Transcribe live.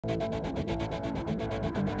Michael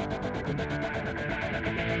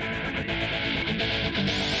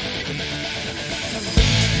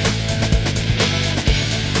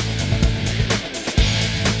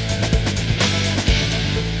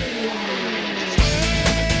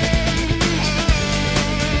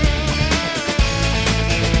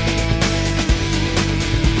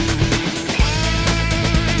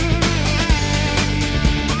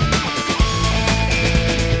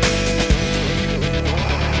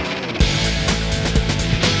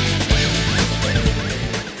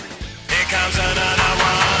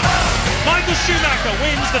Schumacher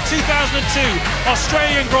wins the 2002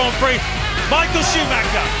 Australian Grand Prix. Michael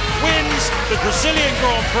Schumacher wins the Brazilian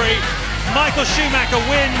Grand Prix. Michael Schumacher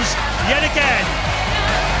wins yet again.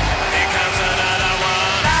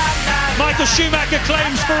 Michael Schumacher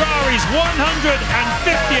claims Ferrari's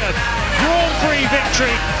 150th Grand Prix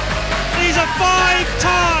victory. He's a 5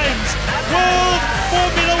 times World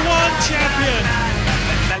Formula One champion.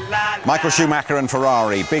 Michael Schumacher and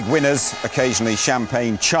Ferrari, big winners, occasionally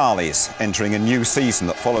champagne Charlies, entering a new season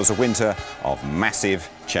that follows a winter of massive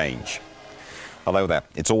change. Hello there.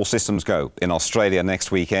 It's all systems go in Australia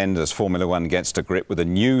next weekend as Formula One gets to grip with a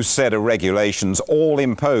new set of regulations, all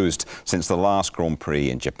imposed since the last Grand Prix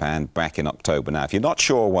in Japan back in October. Now, if you're not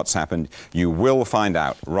sure what's happened, you will find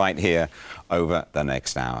out right here over the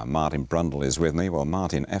next hour. Martin Brundle is with me. Well,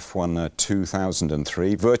 Martin, F1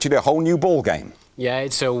 2003, virtually a whole new ball game. Yeah,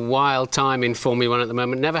 it's a wild time in Formula One at the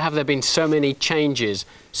moment. Never have there been so many changes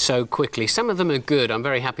so quickly. Some of them are good. I'm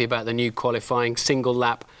very happy about the new qualifying single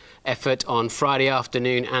lap effort on Friday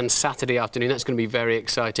afternoon and Saturday afternoon. That's going to be very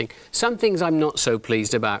exciting. Some things I'm not so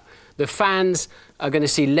pleased about. The fans are going to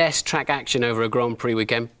see less track action over a Grand Prix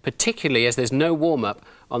weekend, particularly as there's no warm-up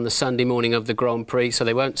on the Sunday morning of the Grand Prix, so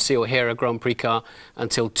they won't see or hear a Grand Prix car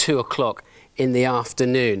until 2 o'clock in the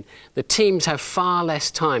afternoon. The teams have far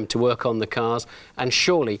less time to work on the cars, and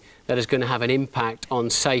surely that is going to have an impact on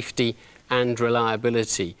safety and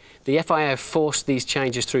reliability. The FIA have forced these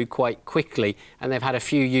changes through quite quickly, and they've had a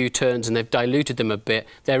few U-turns and they've diluted them a bit.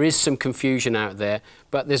 There is some confusion out there,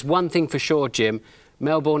 but there's one thing for sure, Jim.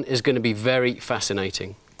 Melbourne is going to be very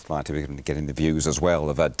fascinating. Delighted to be getting the views as well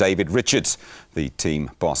of David Richards, the team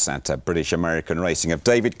boss at British American Racing, of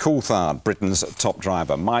David Coulthard, Britain's top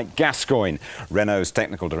driver, Mike Gascoigne, Renault's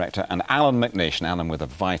technical director, and Alan McNish, and Alan with a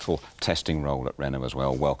vital testing role at Renault as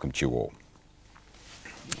well. Welcome to you all.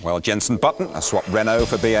 Well, Jenson Button has swapped Renault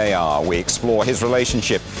for BAR. We explore his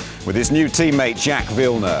relationship with his new teammate Jacques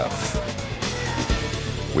Villeneuve.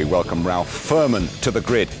 We welcome Ralph Furman to the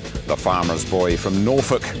grid. The farmer's boy from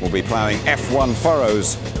Norfolk will be ploughing F1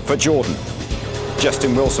 furrows for Jordan.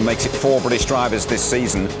 Justin Wilson makes it 4 British drivers this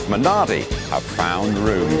season. Minardi have found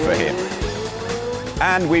room for him.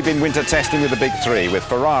 And we've been winter testing with the big 3, with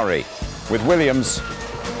Ferrari, with Williams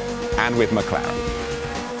and with McLaren.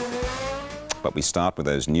 But we start with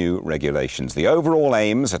those new regulations. The overall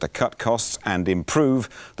aims are to cut costs and improve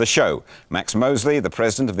the show. Max Mosley, the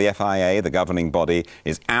president of the FIA, the governing body,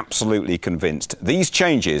 is absolutely convinced these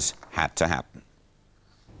changes had to happen.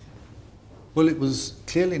 Well, it was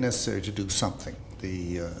clearly necessary to do something.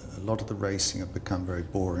 A lot of the racing had become very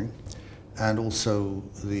boring, and also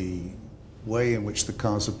the way in which the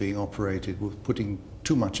cars are being operated was putting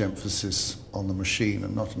too much emphasis on the machine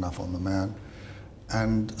and not enough on the man.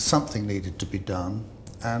 And something needed to be done,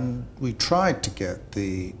 and we tried to get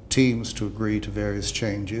the teams to agree to various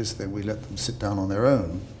changes. Then we let them sit down on their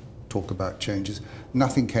own, talk about changes.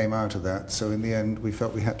 Nothing came out of that, so in the end we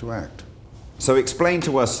felt we had to act. So explain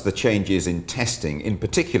to us the changes in testing, in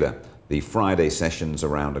particular the Friday sessions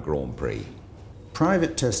around a Grand Prix.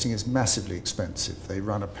 Private testing is massively expensive. They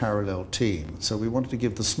run a parallel team, so we wanted to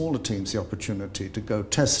give the smaller teams the opportunity to go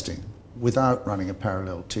testing without running a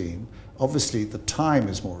parallel team. Obviously, the time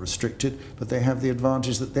is more restricted, but they have the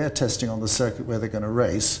advantage that they're testing on the circuit where they're going to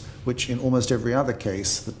race, which in almost every other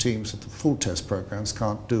case, the teams with the full test programs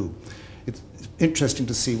can't do. It's interesting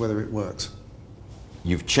to see whether it works.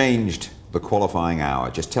 You've changed the qualifying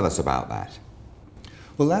hour. Just tell us about that.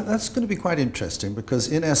 Well, that's going to be quite interesting, because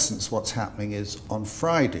in essence what's happening is on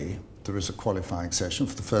Friday there is a qualifying session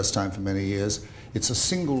for the first time for many years. It's a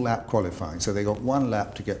single lap qualifying, so they got 1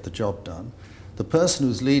 lap to get the job done. The person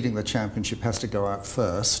who's leading the championship has to go out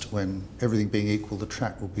first. When everything being equal, the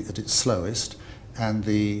track will be at its slowest, and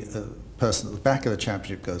the person at the back of the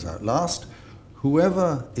championship goes out last.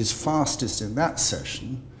 Whoever is fastest in that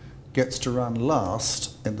session gets to run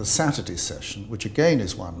last in the Saturday session, which again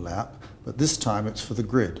is 1 lap, but this time it's for the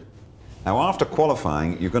grid. Now, after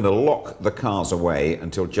qualifying, you're going to lock the cars away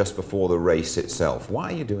until just before the race itself. Why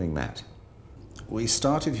are you doing that? We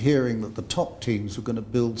started hearing that the top teams were going to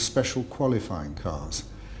build special qualifying cars.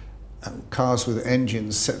 cars with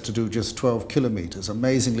engines set to do just 12 kilometres,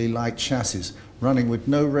 amazingly light chassis, running with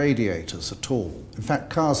no radiators at all. In fact,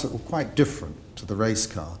 cars that were quite different to the race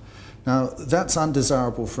car. Now, that's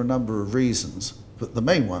undesirable for a number of reasons, but the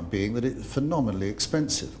main one being that it's phenomenally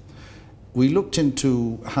expensive. We looked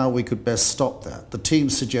into how we could best stop that. The team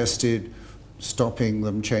suggested stopping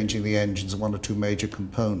them, changing the engines and one or two major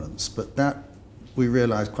components, but that we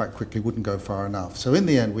realised quite quickly wouldn't go far enough. So in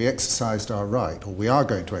the end, we exercised our right, or we are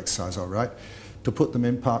going to exercise our right, to put them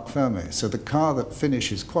in parc fermé. So the car that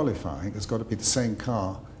finishes qualifying has got to be the same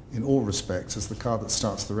car in all respects as the car that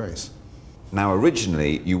starts the race. Now,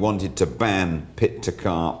 originally, you wanted to ban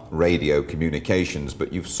pit-to-car radio communications,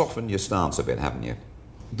 but you've softened your stance a bit, haven't you?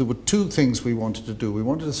 There were two things we wanted to do. We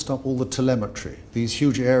wanted to stop all the telemetry, these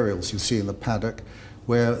huge aerials you see in the paddock,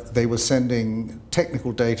 where they were sending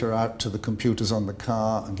technical data out to the computers on the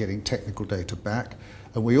car and getting technical data back.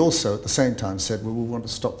 And we also, at the same time, said, well, we want to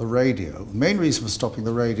stop the radio. The main reason for stopping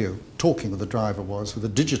the radio, talking with the driver, was with a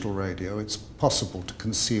digital radio, it's possible to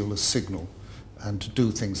conceal a signal and to do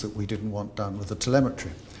things that we didn't want done with the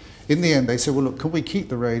telemetry. In the end, they said, well, look, can we keep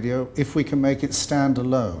the radio if we can make it stand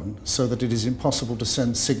alone so that it is impossible to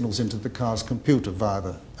send signals into the car's computer via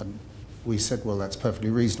the... And we said, well, that's perfectly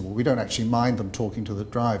reasonable. We don't actually mind them talking to the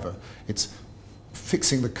driver. It's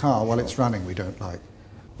fixing the car while it's running we don't like.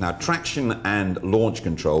 Now, traction and launch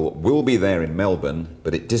control will be there in Melbourne,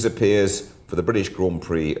 but it disappears for the British Grand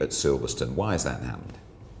Prix at Silverstone. Why has that happened?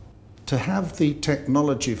 To have the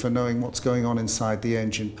technology for knowing what's going on inside the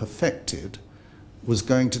engine perfected was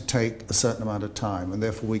going to take a certain amount of time, and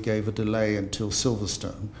therefore we gave a delay until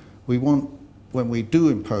Silverstone. We want, when we do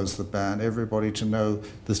impose the ban, everybody to know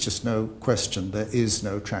there's just no question, there is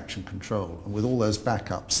no traction control. And with all those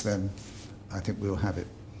backups, then I think we'll have it.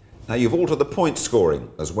 Now, you've altered the point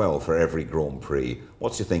scoring as well for every Grand Prix.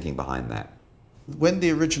 What's your thinking behind that? When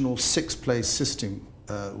the original six-place system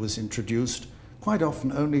was introduced, quite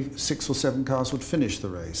often only 6 or 7 cars would finish the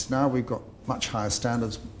race. Now we've got much higher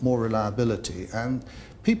standards, more reliability, and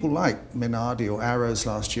people like Minardi or Arrows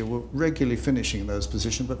last year were regularly finishing in those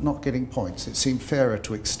positions but not getting points. It seemed fairer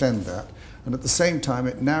to extend that, and at the same time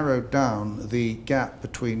it narrowed down the gap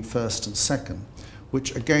between first and second,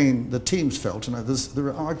 which again the teams felt, and there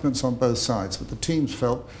are arguments on both sides, but the teams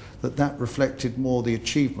felt that that reflected more the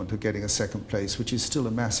achievement of getting a second place, which is still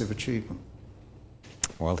a massive achievement.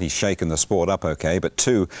 Well, he's shaken the sport up okay, but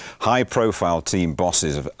two high-profile team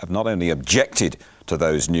bosses have not only objected to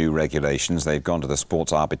those new regulations, they've gone to the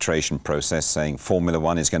sports arbitration process saying Formula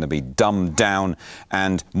One is going to be dumbed down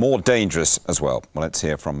and more dangerous as well. Well, let's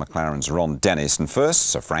hear from McLaren's Ron Dennis, and first,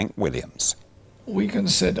 Sir Frank Williams. We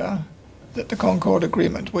consider that the Concord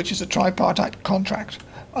Agreement, which is a tripartite contract,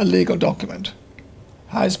 a legal document,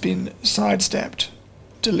 has been sidestepped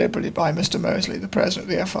deliberately by Mr. Mosley, the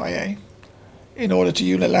president of the FIA, in order to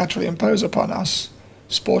unilaterally impose upon us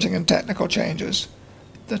sporting and technical changes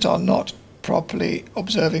that are not properly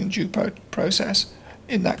observing due process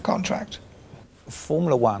in that contract.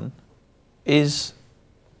 Formula One is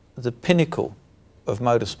the pinnacle of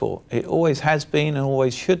motorsport. It always has been and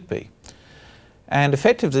always should be. And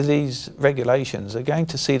effectively these regulations are going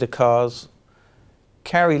to see the cars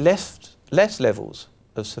carry less levels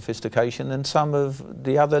of sophistication than some of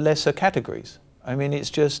the other lesser categories. I mean, it's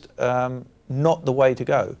just not the way to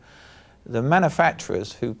go. The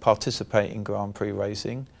manufacturers who participate in Grand Prix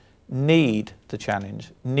racing need the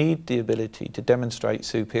challenge, need the ability to demonstrate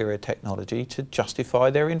superior technology to justify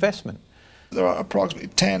their investment. There are approximately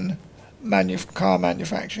 10 car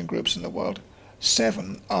manufacturing groups in the world.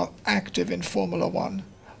 7 are active in Formula One,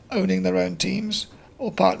 owning their own teams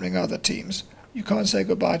or partnering other teams. You can't say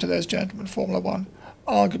goodbye to those gentlemen. Formula One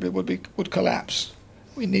arguably would collapse.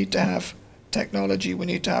 We need to have technology, we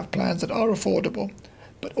need to have plans that are affordable,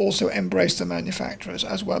 but also embrace the manufacturers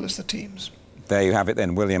as well as the teams. There you have it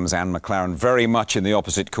then, Williams and McLaren very much in the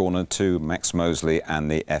opposite corner to Max Mosley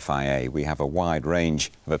and the FIA. We have a wide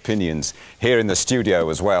range of opinions here in the studio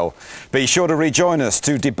as well. Be sure to rejoin us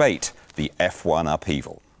to debate the F1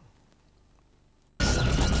 upheaval.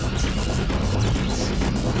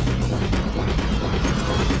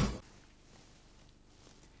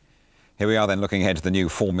 Here we are then looking ahead to the new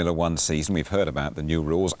Formula One season. We've heard about the new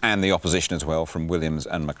rules and the opposition as well from Williams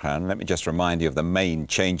and McLaren. Let me just remind you of the main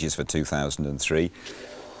changes for 2003.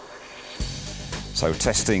 So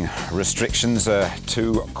testing restrictions,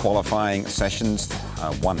 2 qualifying sessions,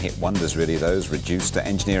 one-hit wonders really those, reduced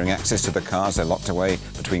engineering access to the cars, they're locked away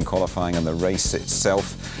between qualifying and the race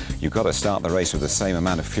itself. You've got to start the race with the same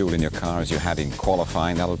amount of fuel in your car as you had in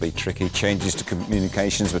qualifying, that'll be tricky. Changes to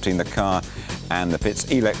communications between the car and the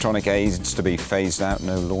pits, electronic aids to be phased out,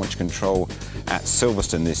 no launch control at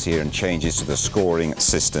Silverstone this year, and changes to the scoring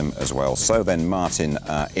system as well. So then, Martin,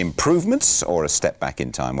 improvements or a step back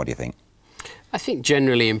in time, what do you think? I think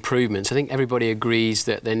generally improvements. I think everybody agrees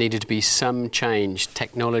that there needed to be some change.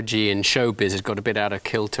 Technology and showbiz has got a bit out of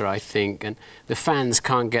kilter, I think, and the fans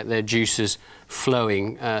can't get their juices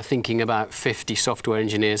flowing thinking about 50 software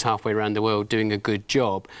engineers halfway around the world doing a good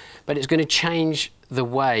job. But it's going to change the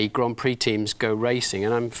way Grand Prix teams go racing,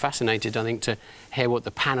 and I'm fascinated, I think, to hear what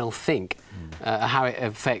the panel think, how it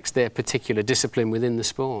affects their particular discipline within the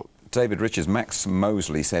sport. David Richards, Max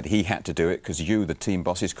Mosley said he had to do it because you, the team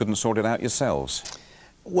bosses, couldn't sort it out yourselves.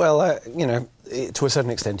 Well, you know, to a certain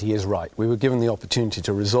extent he is right. We were given the opportunity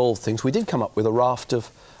to resolve things. We did come up with a raft of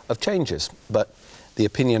changes, but the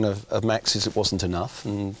opinion of Max is it wasn't enough,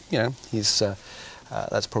 and, you know, he's,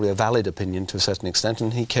 that's probably a valid opinion to a certain extent,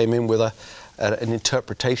 and he came in with an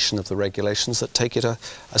interpretation of the regulations that take it a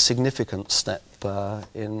significant step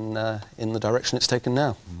in the direction it's taken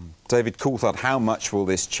now. David Coulthard, how much will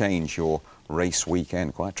this change your race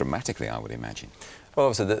weekend? Quite dramatically, I would imagine. Well,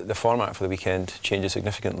 obviously the format for the weekend changes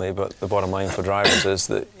significantly, but the bottom line for drivers is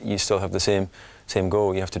that you still have the same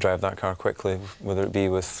goal. You have to drive that car quickly, whether it be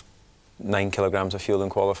with 9 kilograms of fuel in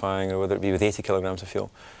qualifying or whether it be with 80 kilograms of fuel.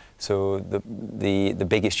 So the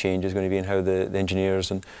biggest change is going to be in how the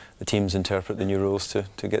engineers and the teams interpret the new rules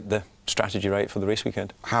to get the strategy right for the race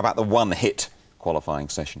weekend. How about the one-hit qualifying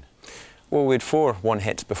session? Well, we had 4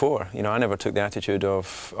 one-hits before. You know, I never took the attitude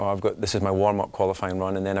of, oh, this is my warm-up qualifying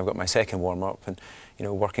run, and then I've got my second warm-up, and, you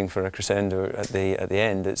know, working for a crescendo at the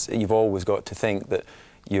end. You've always got to think that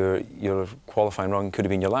your qualifying run could have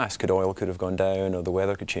been your last. Oil could have gone down, or the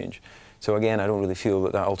weather could change. So again, I don't really feel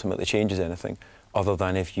that ultimately changes anything, other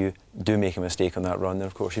than if you do make a mistake on that run, then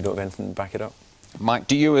of course you don't have anything to back it up. Mike,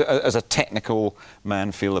 do you, as a technical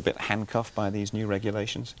man, feel a bit handcuffed by these new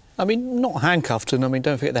regulations? I mean, not handcuffed, and I mean,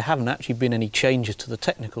 don't forget there haven't actually been any changes to the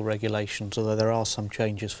technical regulations, although there are some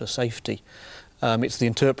changes for safety. It's the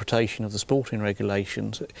interpretation of the sporting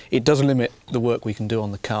regulations. It does limit the work we can do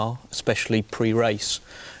on the car, especially pre-race,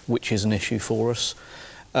 which is an issue for us.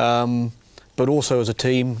 But also as a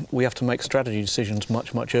team, we have to make strategy decisions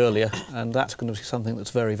much, much earlier, and that's going to be something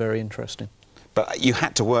that's very, very interesting. But you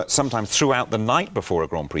had to work sometimes throughout the night before a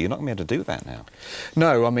Grand Prix. You're not going to be able to do that now.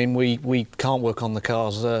 No, I mean, we can't work on the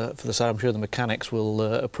cars for the same. I'm sure the mechanics will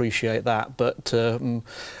appreciate that. But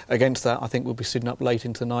against that, I think we'll be sitting up late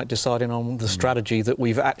into the night deciding on the strategy that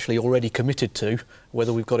we've actually already committed to,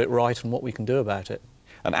 whether we've got it right and what we can do about it.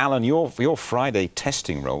 And Alan, your Friday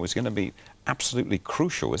testing role is going to be absolutely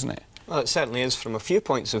crucial, isn't it? Well, it certainly is from a few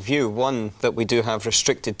points of view. One, that we do have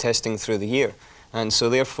restricted testing through the year. And so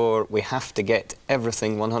therefore we have to get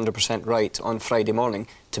everything 100% right on Friday morning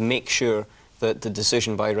to make sure that the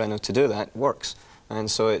decision by Renault to do that works.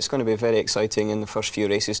 And so it's going to be very exciting in the first few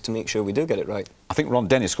races to make sure we do get it right. I think Ron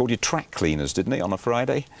Dennis called you track cleaners, didn't he, on a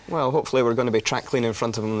Friday? Well, hopefully we're going to be track cleaning in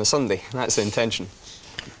front of him on the Sunday. That's the intention.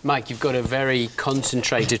 Mike, you've got a very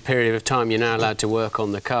concentrated period of time you're now allowed to work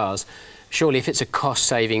on the cars. Surely if it's a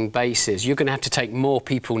cost-saving basis, you're going to have to take more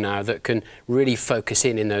people now that can really focus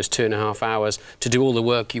in those 2.5 hours to do all the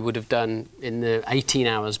work you would have done in the 18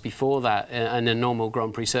 hours before that in normal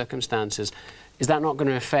Grand Prix circumstances. Is that not going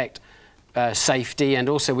to affect safety? And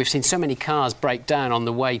also we've seen so many cars break down on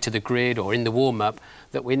the way to the grid or in the warm-up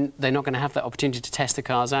that they're not going to have that opportunity to test the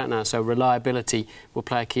cars out now, so reliability will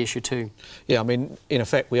play a key issue too. Yeah, I mean, in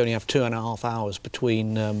effect we only have 2.5 hours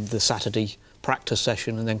between the Saturday practice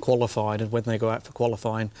session and then qualifying, and when they go out for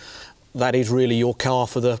qualifying, that is really your car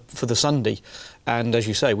for the Sunday. And as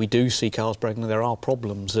you say, we do see cars breaking. There are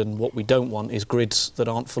problems, and what we don't want is grids that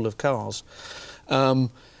aren't full of cars.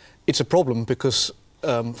 It's a problem because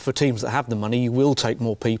for teams that have the money, you will take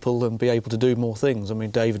more people and be able to do more things. I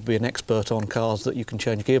mean, David would be an expert on cars that you can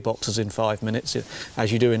change gearboxes in 5 minutes,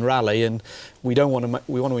 as you do in rally, and we want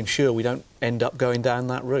to ensure we don't end up going down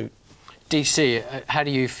that route. DC, how do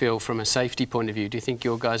you feel from a safety point of view? Do you think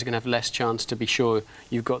your guys are going to have less chance to be sure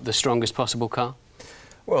you've got the strongest possible car?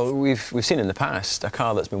 Well, we've seen in the past a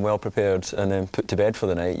car that's been well prepared and then put to bed for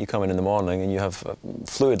the night. You come in the morning and you have a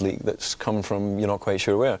fluid leak that's come from you're not quite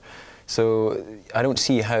sure where. So I don't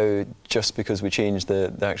see how just because we changed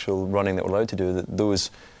the actual running that we're allowed to do, that those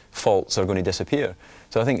faults are going to disappear.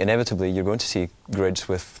 So I think inevitably you're going to see grids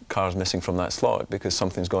with cars missing from that slot because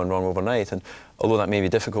something's gone wrong overnight. And although that may be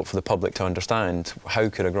difficult for the public to understand, how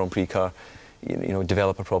could a Grand Prix car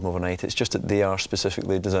develop a problem overnight? It's just that they are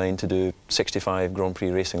specifically designed to do 65 Grand Prix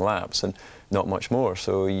racing laps and not much more.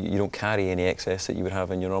 So you don't carry any excess that you would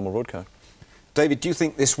have in your normal road car. David, do you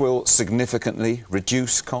think this will significantly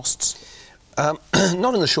reduce costs?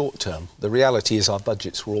 Not in the short term. The reality is our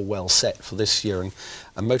budgets were all well set for this year,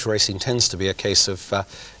 and motor racing tends to be a case of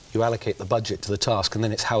you allocate the budget to the task and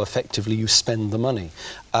then it's how effectively you spend the money.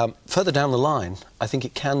 Further down the line, I think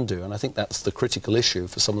it can do, and I think that's the critical issue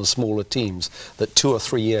for some of the smaller teams, that 2 or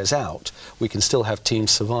 3 years out we can still have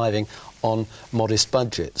teams surviving on modest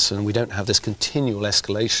budgets, and we don't have this continual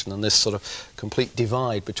escalation and this sort of complete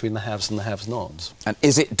divide between the haves and the have-nots. And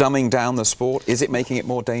is it dumbing down the sport? Is it making it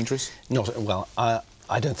more dangerous? Not, well,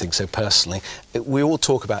 I don't think so personally. We all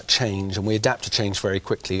talk about change and we adapt to change very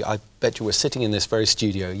quickly. I bet you we're sitting in this very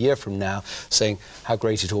studio a year from now saying how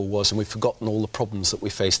great it all was, and we've forgotten all the problems that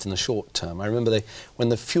we faced in the short term. I remember when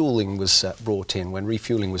the fuelling was brought in, when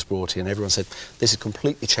refuelling was brought in, everyone said this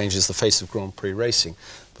completely changes the face of Grand Prix racing.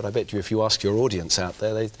 But I bet you if you ask your audience out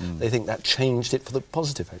there, they think that changed it for the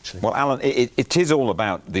positive, actually. Well, Alan, it is all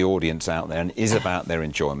about the audience out there and is about their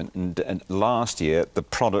enjoyment. And last year, the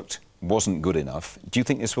product wasn't good enough. Do you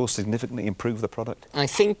think this will significantly improve the product? I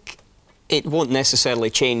think it won't necessarily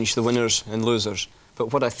change the winners and losers.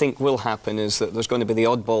 But what I think will happen is that there's going to be the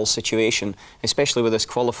oddball situation, especially with this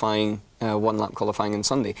qualifying, one-lap qualifying on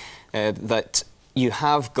Sunday, that you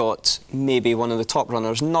have got maybe one of the top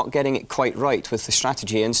runners not getting it quite right with the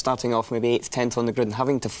strategy and starting off maybe 8th, 10th on the grid and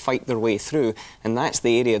having to fight their way through. And that's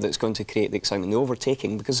the area that's going to create the excitement, the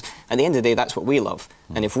overtaking, because at the end of the day, that's what we love.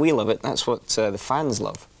 And if we love it, that's what the fans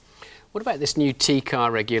love. What about this new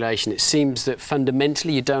T-car regulation? It seems that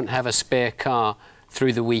fundamentally you don't have a spare car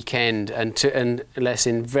through the weekend, and unless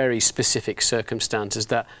in very specific circumstances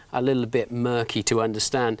that are a little bit murky to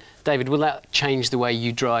understand. David, will that change the way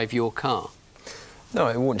you drive your car? No,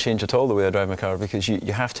 it won't change at all the way I drive my car, because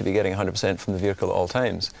you have to be getting 100% from the vehicle at all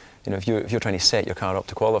times. You know, if you're trying to set your car up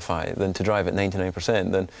to qualify, then to drive at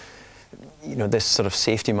 99%, then this sort of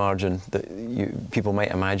safety margin that people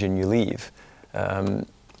might imagine you leave,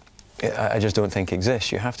 I just don't think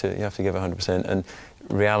exists. You have to give 100%. And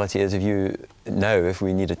reality is, if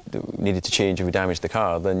we needed to change, if we damaged the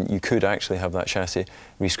car, then you could actually have that chassis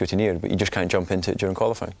re-scrutineered, but you just can't jump into it during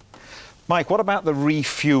qualifying. Mike, what about the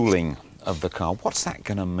refuelling of the car? What's that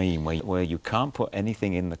going to mean, where you can't put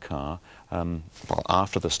anything in the car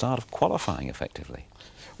after the start of qualifying, effectively?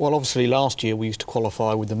 Well, obviously last year we used to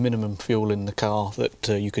qualify with the minimum fuel in the car that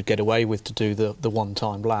you could get away with to do the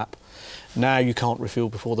one-time lap. Now you can't refuel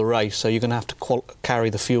before the race, so you're going to have to carry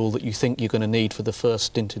the fuel that you think you're going to need for the first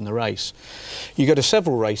stint in the race. You go to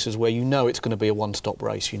several races where you know it's going to be a one-stop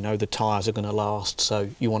race, you know the tyres are going to last, so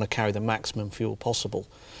you want to carry the maximum fuel possible.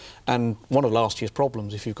 And one of last year's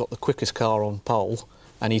problems, if you've got the quickest car on pole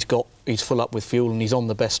and he's full up with fuel and he's on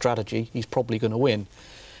the best strategy, he's probably going to win.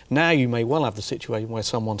 Now you may well have the situation where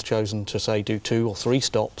someone's chosen to, say, do 2 or 3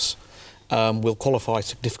 stops, will qualify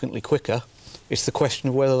significantly quicker. It's the question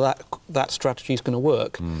of whether that strategy is going to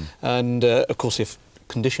work. And, of course, if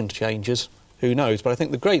condition changes, who knows? But I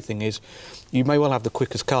think the great thing is you may well have the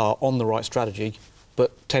quickest car on the right strategy,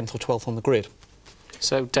 but 10th or 12th on the grid.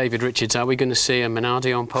 So, David Richards, are we going to see a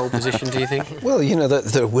Minardi on pole position, do you think? Well, you know,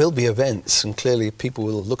 there will be events, and clearly people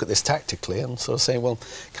will look at this tactically and sort of say, well,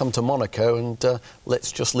 come to Monaco and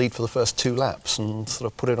let's just lead for the first 2 laps and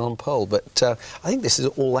sort of put it on pole. But I think this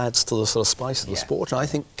all adds to the sort of spice of the sport, and I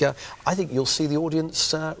think you'll see the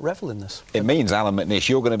audience revel in this. It means, Alan McNish,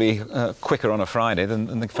 you're going to be quicker on a Friday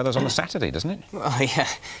than the fellas on a Saturday, doesn't it? Well, yeah,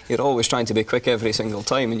 you're always trying to be quick every single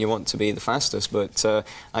time and you want to be the fastest, but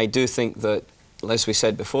I do think that, as we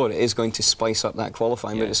said before, it is going to spice up that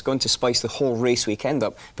qualifying, but it's going to spice the whole race weekend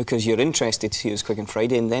up, because you're interested to see who's quick on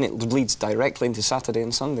Friday, and then it leads directly into Saturday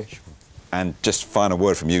and Sunday. And just final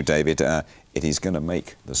word from you, David, it is going to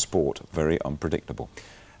make the sport very unpredictable.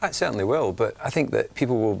 It certainly will, but I think that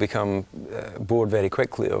people will become bored very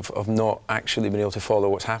quickly of not actually being able to follow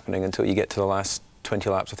what's happening until you get to the last 20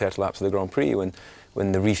 laps or 30 laps of the Grand Prix, when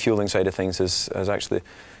the refuelling side of things has actually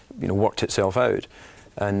worked itself out.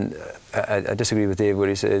 And I disagree with Dave where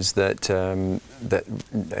he says that that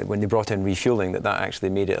when they brought in refuelling, that actually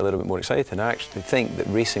made it a little bit more exciting. I actually think that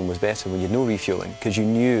racing was better when you had no refuelling, because you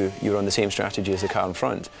knew you were on the same strategy as the car in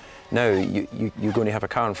front. Now you're going to have a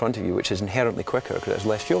car in front of you which is inherently quicker because it has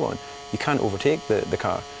less fuel on. You can't overtake the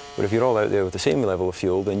car. But if you're all out there with the same level of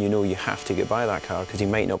fuel, then you know you have to get by that car because you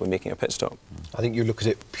might not be making a pit stop. I think you look at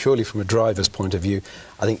it purely from a driver's point of view.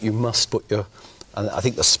 I think you must put your And I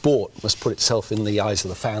think the sport must put itself in the eyes of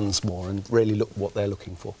the fans more and really look what they're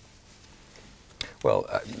looking for. Well,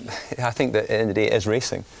 I think that at the end of the day it is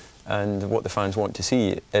racing, and what the fans want to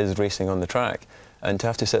see is racing on the track. And to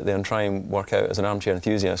have to sit there and try and work out as an armchair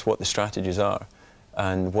enthusiast what the strategies are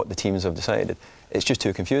and what the teams have decided, it's just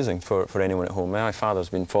too confusing for anyone at home. My father's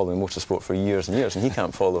been following motorsport for years and years, and he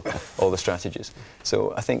can't follow all the strategies.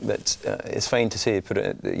 So I think that it's fine to say, put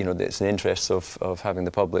it, you know, that it's in the interests of having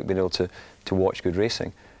the public being able to watch good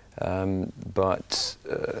racing. But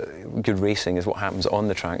good racing is what happens on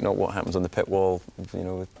the track, not what happens on the pit wall, you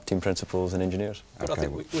know, with team principals and engineers. But I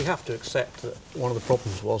think we have to accept that one of the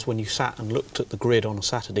problems was when you sat and looked at the grid on a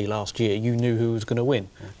Saturday last year, you knew who was going to win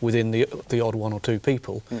within the odd one or two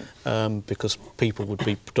people, because people would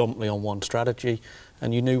be predominantly on one strategy,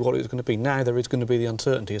 and you knew what it was going to be. Now there is going to be the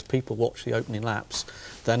uncertainty. As people watch the opening laps,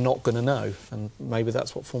 they're not going to know, and maybe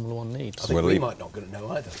that's what Formula One needs. I think we might not going to know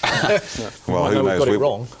either. Well, who knows? We've got it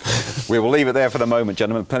wrong. We will leave it there for the moment,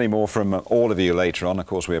 gentlemen. Plenty more from all of you later on. Of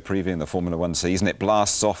course, we are previewing the Formula One season. It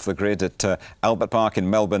blasts off the grid at Albert Park in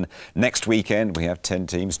Melbourne next weekend. We have 10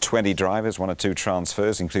 teams, 20 drivers, 1 or 2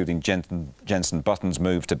 transfers, including Jenson Button's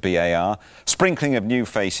move to BAR. Sprinkling of new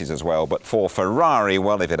faces as well. But for Ferrari,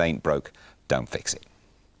 well, if it ain't broke, don't fix it.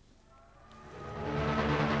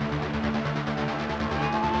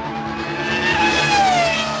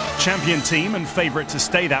 Champion team and favourite to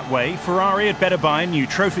stay that way, Ferrari had better buy a new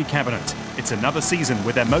trophy cabinet. It's another season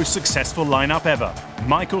with their most successful lineup ever,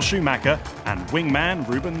 Michael Schumacher and wingman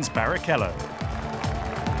Rubens Barrichello.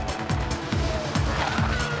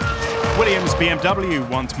 Williams BMW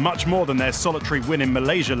want much more than their solitary win in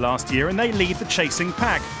Malaysia last year, and they lead the chasing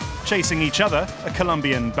pack. Chasing each other, a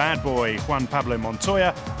Colombian bad boy, Juan Pablo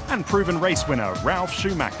Montoya, and proven race winner, Ralf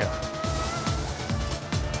Schumacher.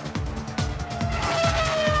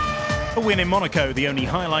 A win in Monaco, the only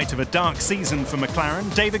highlight of a dark season for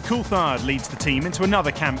McLaren, David Coulthard leads the team into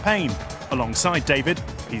another campaign. Alongside David,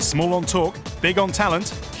 he's small on torque, big on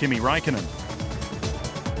talent, Kimi Raikkonen.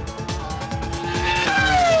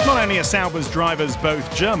 Not only are Sauber's drivers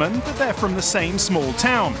both German, but they're from the same small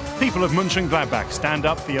town. People of Mönchengladbach stand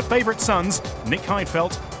up for your favourite sons, Nick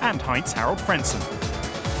Heidfeld and Heinz-Harald Frentzen.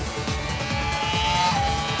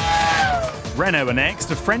 Renault are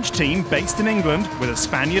next, a French team based in England with a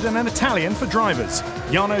Spaniard and an Italian for drivers.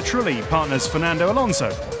 Jarno Trulli partners Fernando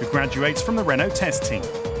Alonso, who graduates from the Renault test team.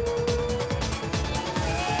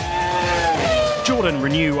 Jordan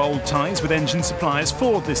renew old ties with engine suppliers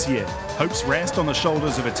Ford this year. Hopes rest on the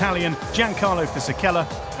shoulders of Italian Giancarlo Fisichella,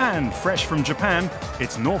 and fresh from Japan,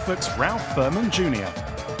 it's Norfolk's Ralph Furman Jr.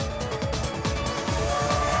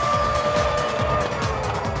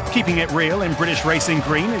 Keeping it real in British racing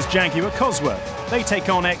green is Jaguar Cosworth. They take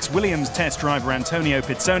on ex-Williams test driver Antonio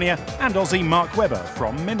Pizzonia and Aussie Mark Webber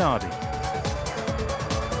from Minardi.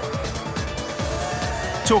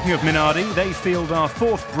 Talking of Minardi, they field our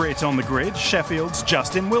 4th Brit on the grid, Sheffield's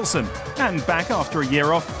Justin Wilson. And back after a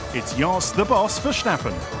year off, it's Jos the Boss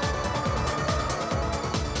Verstappen.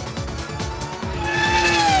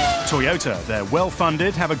 Toyota, they're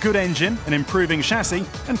well-funded, have a good engine, an improving chassis,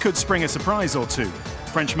 and could spring a surprise or two.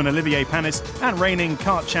 Frenchman Olivier Panis and reigning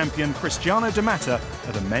kart champion Cristiano De Mata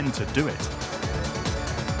are the men to do it.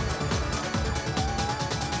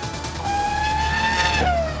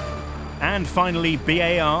 And finally,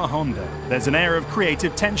 BAR Honda. There's an air of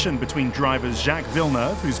creative tension between drivers Jacques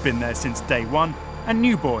Villeneuve, who's been there since day one, and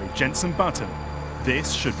new boy Jenson Button.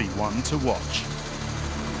 This should be one to watch.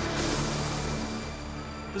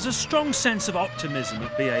 There's a strong sense of optimism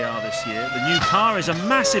at BAR this year. The new car is a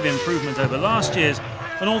massive improvement over last year's,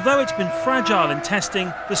 and although it's been fragile in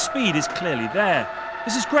testing, the speed is clearly there.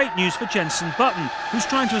 This is great news for Jenson Button, who's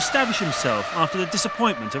trying to establish himself after the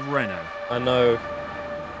disappointment of Renault. I know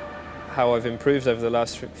how I've improved over the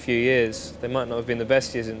last few years. They might not have been the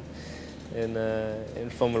best years in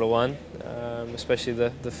Formula One, especially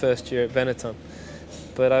the first year at Benetton.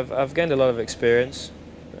 But I've gained a lot of experience.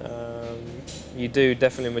 You do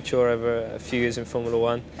definitely mature over a few years in Formula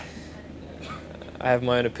One. I have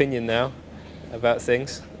my own opinion now about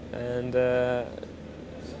things, and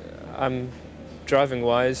I'm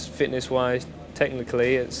driving-wise, fitness-wise,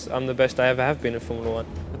 technically, I'm the best I ever have been in Formula One.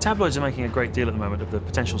 The tabloids are making a great deal at the moment of the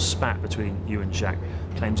potential spat between you and Jacques.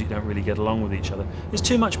 Claims you don't really get along with each other. Is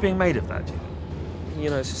too much being made of that, do you think? You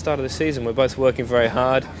know, it's the start of the season. We're both working very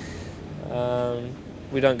hard.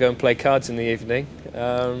 We don't go and play cards in the evening,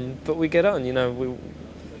 but we get on. You know,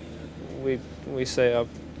 we say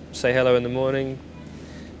hello in the morning.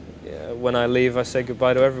 When I leave, I say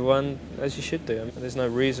goodbye to everyone, as you should do. I mean, there's no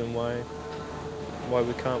reason why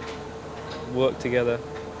we can't work together,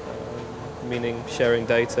 meaning sharing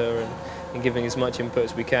data and giving as much input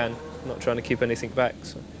as we can, not trying to keep anything back.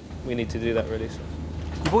 So we need to do that really. So.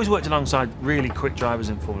 You've always worked alongside really quick drivers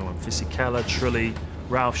in Formula 1, Fisichella, Trulli,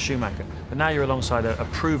 Ralf Schumacher, but now you're alongside a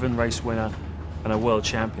proven race winner and a world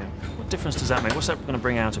champion. What difference does that make? What's that going to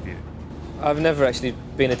bring out of you? I've never actually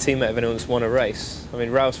been a teammate of anyone that's won a race. I mean,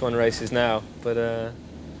 Ralph's won races now, but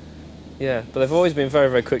yeah, but they've always been very,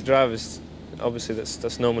 very quick drivers. Obviously,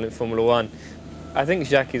 that's normal in Formula 1. I think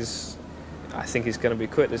Jacques is, I think he's going to be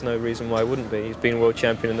quick. There's no reason why he wouldn't be. He's been world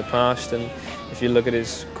champion in the past, and if you look at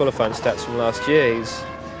his qualifying stats from last year,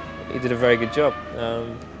 he did a very good job.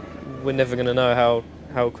 We're never going to know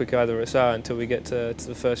how quick either of us are until we get to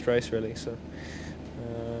the first race, really. So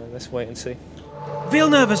let's wait and see.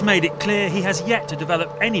 Villeneuve has made it clear he has yet to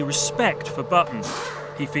develop any respect for Button.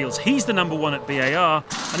 He feels he's the #1 at BAR,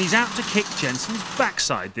 and he's out to kick Jensen's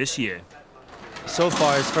backside this year. So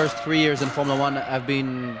far, his first 3 years in Formula 1 have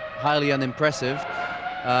been highly unimpressive.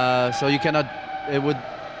 So it would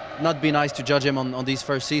not be nice to judge him on these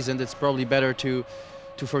first seasons. It's probably better to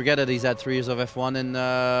forget that he's had 3 years of F1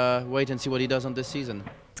 and wait and see what he does on this season.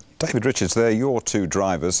 David Richards, they're your two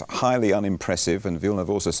drivers, highly unimpressive, and Villeneuve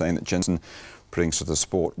also saying that Jensen brings to the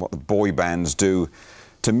sport what the boy bands do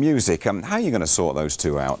to music. How are you going to sort those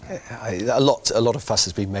two out? A lot of fuss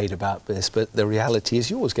has been made about this, but the reality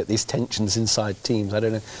is you always get these tensions inside teams. I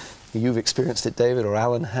don't know if you've experienced it, David, or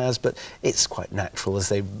Alan has, but it's quite natural as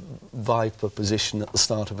they vie for position at the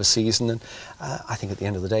start of a season, and I think at the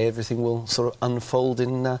end of the day everything will sort of unfold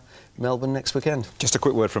in Melbourne next weekend. Just a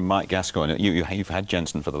quick word from Mike Gascoigne. You've had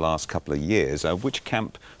Jensen for the last couple of years. Which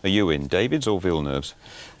camp are you in, David's or Villeneuve's?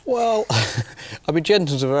 Well, I mean,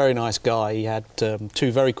 Jensen's a very nice guy. He had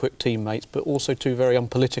two very quick teammates, but also two very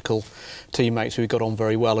unpolitical teammates who he got on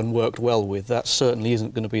very well and worked well with. That certainly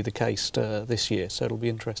isn't going to be the case this year, so it'll be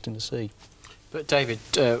interesting to see. But David,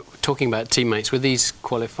 talking about teammates, with these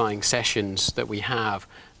qualifying sessions that we have,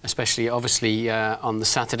 especially obviously on the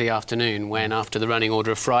Saturday afternoon, when after the running order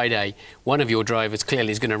of Friday, one of your drivers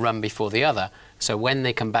clearly is going to run before the other. So when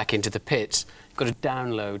they come back into the pits, you've got to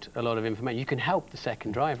download a lot of information. You can help the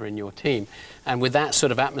second driver in your team. And with that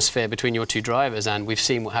sort of atmosphere between your two drivers, and we've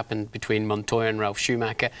seen what happened between Montoya and Ralf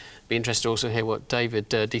Schumacher, be interested to also hear what David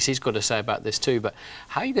DC's got to say about this too. But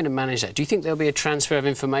how are you going to manage that? Do you think there'll be a transfer of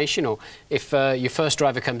information, or if your first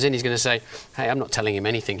driver comes in, he's going to say, hey, I'm not telling him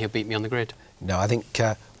anything, he'll beat me on the grid? No, I think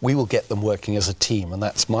we will get them working as a team, and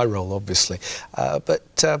that's my role, obviously.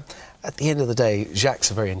 But at the end of the day, Jacques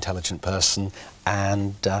a very intelligent person,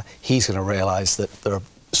 and he's going to realise that there are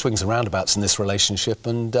swings and roundabouts in this relationship,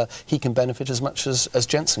 and he can benefit as much as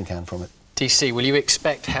Jensen can from it. DC, will you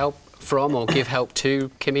expect help from or give help to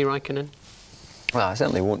Kimi Raikkonen? Well, I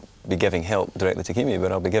certainly won't be giving help directly to Kimi,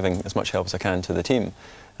 but I'll be giving as much help as I can to the team.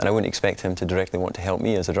 And I wouldn't expect him to directly want to help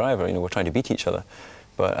me as a driver. You know, we're trying to beat each other.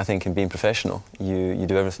 But I think in being professional, you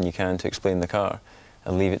do everything you can to explain the car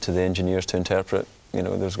and leave it to the engineers to interpret. You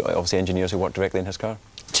know, there's obviously engineers who work directly in his car.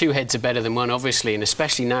 Two heads are better than one, obviously, and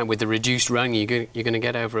especially now with the reduced run you're going to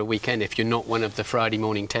get over a weekend. If you're not one of the Friday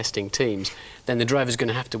morning testing teams, then the driver's going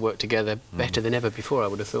to have to work together better than ever before, I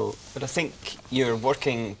would have thought. But I think you're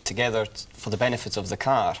working together for the benefits of the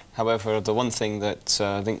car. However, the one thing that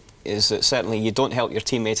I think is that certainly you don't help your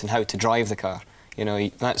teammate in how to drive the car. You know,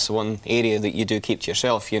 that's one area that you do keep to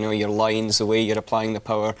yourself, you know, your lines, the way you're applying the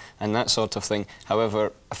power and that sort of thing.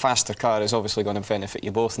 However, a faster car is obviously going to benefit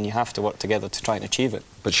you both, and you have to work together to try and achieve it.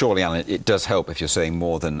 But surely, Alan, it does help if you're saying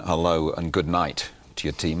more than hello and good night to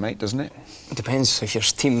your teammate, doesn't it? It depends if your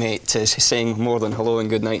teammate is saying more than hello and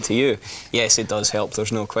good night to you. Yes, it does help,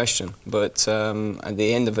 there's no question. But at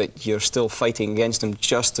the end of it, you're still fighting against them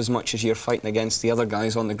just as much as you're fighting against the other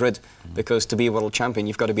guys on the grid. Because to be world champion,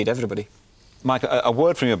 you've got to beat everybody. Mike, a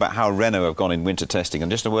word from you about how Renault have gone in winter testing,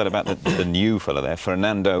 and just a word about the new fella there,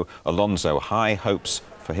 Fernando Alonso. High hopes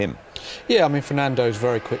for him. Yeah, I mean, Fernando's a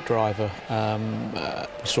very quick driver.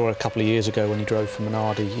 We saw it a couple of years ago when he drove for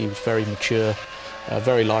Minardi. He was very mature, a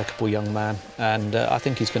very likeable young man, and I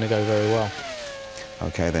think he's going to go very well.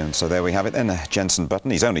 OK, then, so there we have it then. Jensen Button,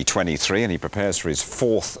 he's only 23 and he prepares for his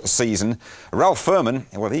 4th season. Ralf Furman,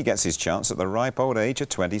 well, he gets his chance at the ripe old age of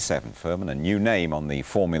 27. Furman, a new name on the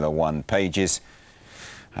Formula 1 pages,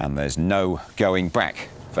 and there's no going back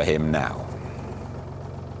for him now.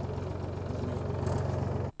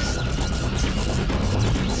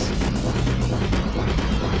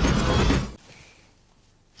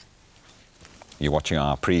 You're watching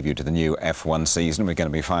our preview to the new F1 season. We're going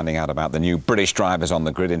to be finding out about the new British drivers on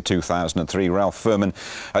the grid in 2003. Ralf Furman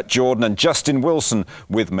at Jordan and Justin Wilson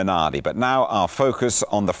with Minardi. But now our focus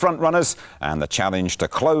on the front runners and the challenge to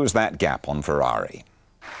close that gap on Ferrari.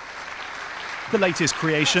 The latest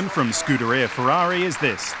creation from Scuderia Ferrari is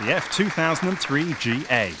this, the F2003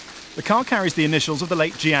 GA. The car carries the initials of the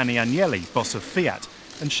late Gianni Agnelli, boss of Fiat,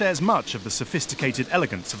 and shares much of the sophisticated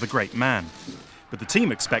elegance of the great man. But the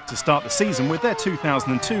team expect to start the season with their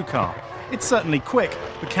 2002 car. It's certainly quick,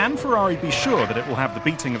 but can Ferrari be sure that it will have the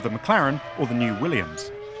beating of the McLaren or the new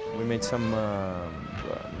Williams? We made some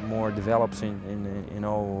more develops in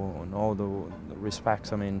all the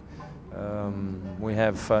respects. I mean, we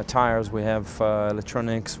have tires, we have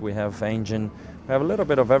electronics, we have engine. We have a little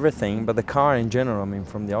bit of everything, but the car in general, I mean,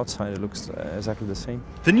 from the outside, it looks exactly the same.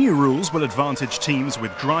 The new rules will advantage teams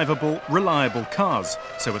with drivable, reliable cars.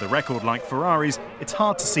 So with a record like Ferrari's, it's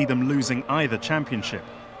hard to see them losing either championship.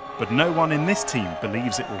 But no one in this team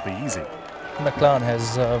believes it will be easy. McLaren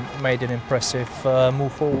has made an impressive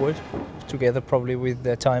move forward, together probably with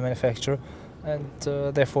their tyre manufacturer, and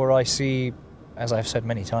therefore I see, as I've said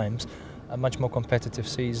many times, a much more competitive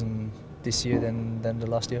season this year than the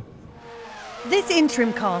last year. This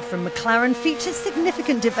interim car from McLaren features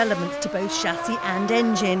significant developments to both chassis and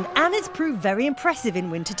engine, and it's proved very impressive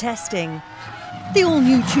in winter testing. The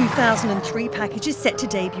all-new 2003 package is set to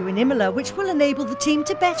debut in Imola, which will enable the team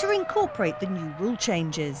to better incorporate the new rule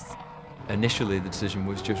changes. Initially, the decision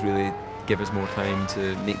was just really give us more time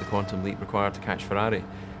to make the quantum leap required to catch Ferrari.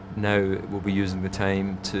 Now we'll be using the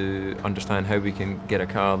time to understand how we can get a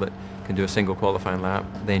car that can do a single qualifying lap,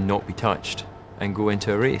 then not be touched, and go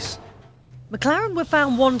into a race. McLaren were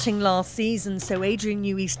found wanting last season, so Adrian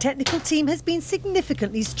Newey's technical team has been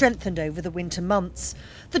significantly strengthened over the winter months.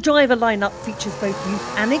 The driver lineup features both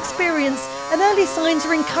youth and experience, and early signs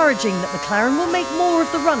are encouraging that McLaren will make more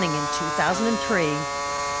of the running in 2003.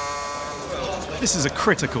 This is a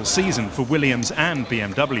critical season for Williams and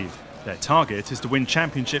BMW. Their target is to win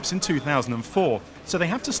championships in 2004, so they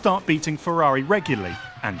have to start beating Ferrari regularly,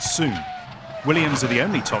 and soon. Williams are the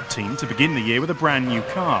only top team to begin the year with a brand new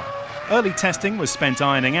car. Early testing was spent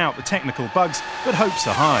ironing out the technical bugs, but hopes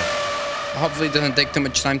are high. Hopefully it doesn't take too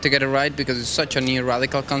much time to get it right, because it's such a new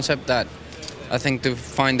radical concept that I think to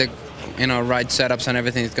find the right setups and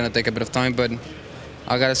everything is going to take a bit of time. But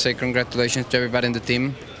I gotta say congratulations to everybody in the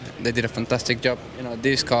team. They did a fantastic job.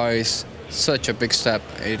 This car is such a big step.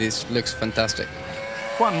 Looks fantastic.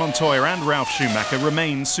 Juan Montoya and Ralf Schumacher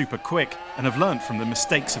remain super quick and have learnt from the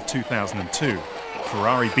mistakes of 2002.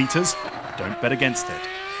 Ferrari beaters don't bet against it.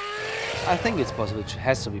 I think it's possible. It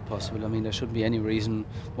has to be possible. I mean, there shouldn't be any reason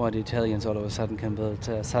why the Italians all of a sudden can build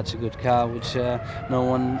such a good car, which no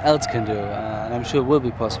one else can do. And I'm sure it will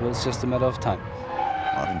be possible. It's just a matter of time.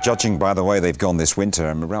 Judging by the way they've gone this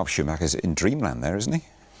winter, Ralf Schumacher's in dreamland there, isn't he?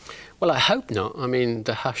 Well, I hope not. I mean,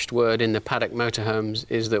 the hushed word in the paddock motorhomes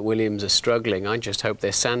is that Williams are struggling. I just hope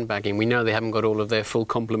they're sandbagging. We know they haven't got all of their full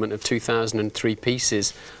complement of 2003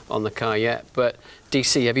 pieces on the car yet. But,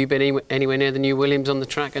 DC, have you been anywhere near the new Williams on the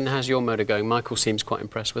track, and how's your motor going? Michael seems quite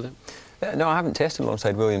impressed with it. No, I haven't tested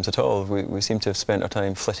alongside Williams at all. We seem to have spent our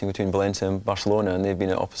time flitting between Valencia and Barcelona, and they've been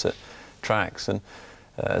at opposite tracks. And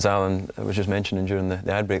as Alan was just mentioning during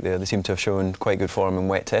the ad break there, they seem to have shown quite good form in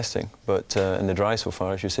wet testing, but in the dry so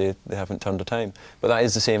far, as you say, they haven't turned a time. But that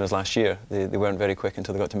is the same as last year. They weren't very quick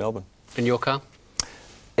until they got to Melbourne. And your car?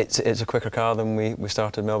 It's a quicker car than we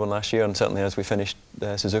started Melbourne last year, and certainly as we finished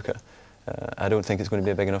Suzuka. I don't think it's going to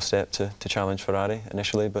be a big enough step to challenge Ferrari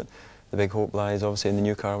initially, but the big hope lies obviously in the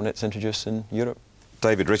new car when it's introduced in Europe.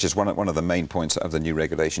 David Richards, one of the main points of the new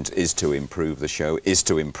regulations is to improve the show, is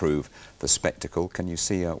to improve the spectacle. Can you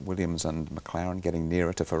see Williams and McLaren getting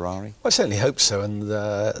nearer to Ferrari? I certainly hope so, and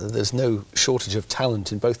there's no shortage of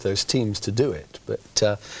talent in both those teams to do it.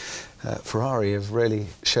 But Ferrari have really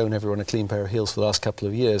shown everyone a clean pair of heels for the last couple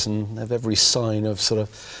of years and have every sign of sort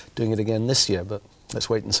of doing it again this year. But let's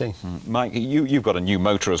wait and see. Mike, you've got a new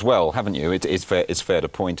motor as well, haven't you? It's fair to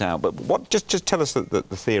point out. But just tell us the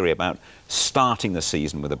theory about starting the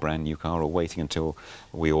season with a brand new car or waiting until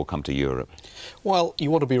we all come to Europe. Well, you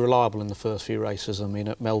want to be reliable in the first few races. I mean,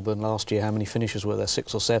 at Melbourne last year, how many finishes were there?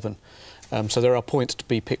 6 or 7. So there are points to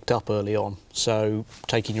be picked up early on. So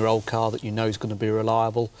taking your old car that you know is going to be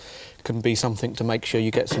reliable can be something to make sure you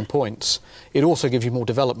get some points. It also gives you more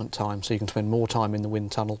development time, so you can spend more time in the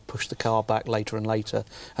wind tunnel, push the car back later and later,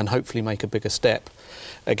 and hopefully make a bigger step.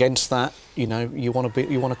 Against that, you want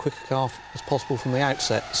a quicker car as possible from the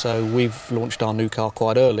outset. So we've launched our new car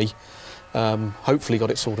quite early. Hopefully got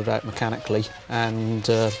it sorted out mechanically and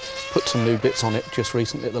put some new bits on it just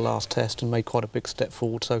recently at the last test and made quite a big step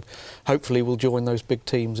forward. So hopefully we'll join those big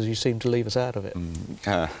teams as you seem to leave us out of it.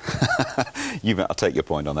 I'll take your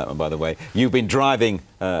point on that one, by the way. You've been driving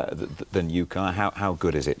the new car. How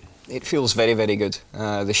good is it? It feels very, very good.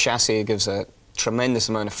 The chassis gives a tremendous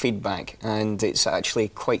amount of feedback, and it's actually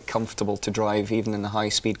quite comfortable to drive even in the high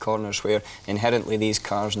speed corners where inherently these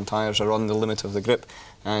cars and tyres are on the limit of the grip,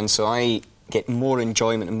 and so I get more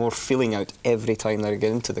enjoyment and more feeling out every time that I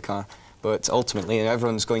get into the car. But ultimately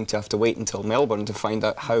everyone's going to have to wait until Melbourne to find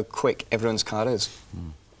out how quick everyone's car is.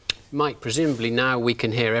 Mike, presumably now we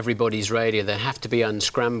can hear everybody's radio. They have to be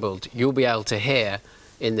unscrambled. You'll be able to hear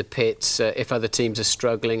in the pits if other teams are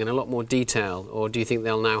struggling in a lot more detail, or do you think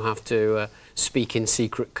they'll now have to speak in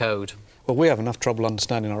secret code? Well, we have enough trouble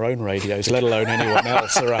understanding our own radios, let alone anyone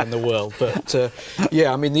else around the world. But,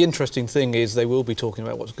 yeah, I mean, the interesting thing is they will be talking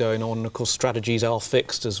about what's going on. Of course, strategies are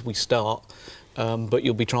fixed as we start, but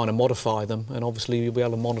you'll be trying to modify them, and obviously you'll be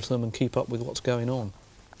able to monitor them and keep up with what's going on.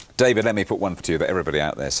 David, let me put one to you that everybody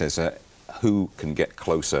out there says, who can get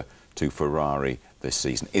closer to Ferrari this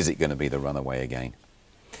season? Is it going to be the runaway again?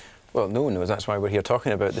 Well, no one knows. That's why we're here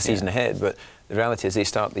talking about the season ahead. But the reality is they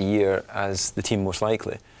start the year as the team most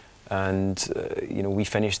likely. And, you know, we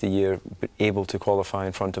finished the year able to qualify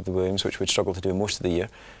in front of the Williams, which we'd struggled to do most of the year.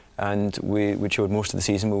 And we showed most of the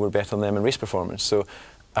season we were better than them in race performance. So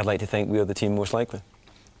I'd like to think we are the team most likely.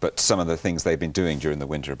 But some of the things they've been doing during the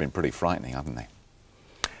winter have been pretty frightening, haven't they?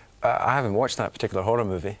 I haven't watched that particular horror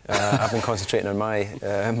movie. I've been concentrating on my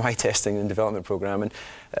my testing and development programme, and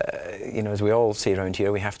you know, as we all say around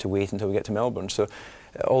here, we have to wait until we get to Melbourne. So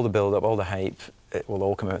all the build-up, all the hype, it will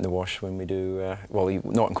all come out in the wash when we do. Well,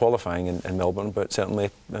 not in qualifying in Melbourne, but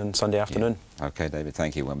certainly on Sunday afternoon. Yeah. OK, David,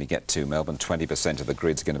 thank you. When we get to Melbourne, 20% of the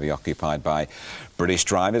grid's going to be occupied by British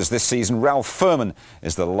drivers this season. Ralph Furman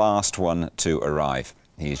is the last one to arrive.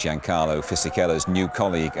 He's Giancarlo Fisichella's new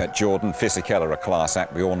colleague at Jordan. Fisichella, a class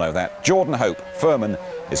act, we all know that. Jordan Hope, Furman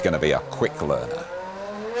is going to be a quick learner.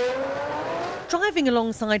 Driving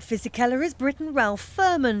alongside Fisichella is Briton Ralph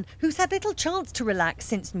Furman, who's had little chance to relax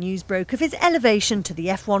since news broke of his elevation to the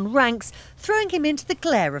F1 ranks, throwing him into the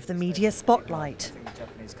glare of the media spotlight.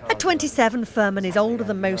 At 27, Furman is older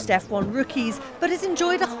than most F1 rookies, but has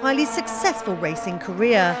enjoyed a highly successful racing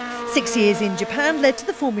career. 6 years in Japan led to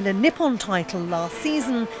the Formula Nippon title last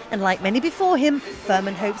season, and like many before him,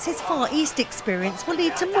 Furman hopes his Far East experience will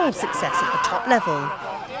lead to more success at the top level.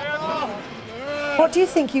 What do you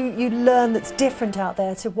think you learn that's different out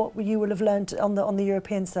there to what you will have learned on the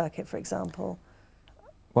European circuit, for example?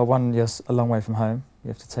 Well, one, you're a long way from home. You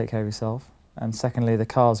have to take care of yourself. And secondly, the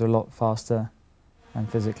cars are a lot faster, and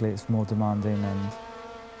physically it's more demanding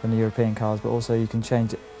than the European cars, but also you can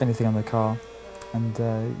change anything on the car, and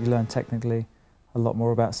you learn technically a lot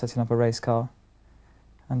more about setting up a race car,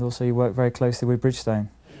 and also you work very closely with Bridgestone.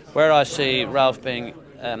 Where I see Ralph being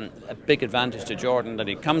a big advantage to Jordan, that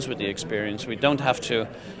he comes with the experience. We don't have to,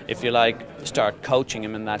 if you like, start coaching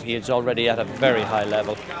him in that. He is already at a very high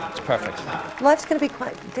level. It's perfect. Life's going to be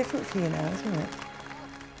quite different for you now, isn't it?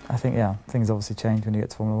 I think, yeah, things obviously change when you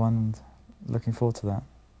get to Formula One, and looking forward to that.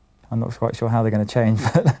 I'm not quite sure how they're going to change,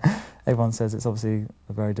 but everyone says it's obviously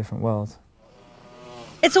a very different world.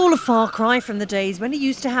 It's all a far cry from the days when he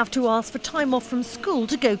used to have to ask for time off from school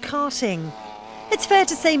to go karting. It's fair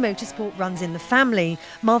to say motorsport runs in the family.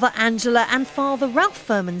 Mother Angela and father Ralph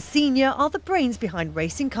Furman Sr. are the brains behind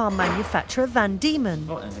racing car manufacturer Van Diemen.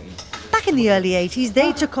 Back in the early 80s,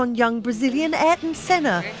 they took on young Brazilian Ayrton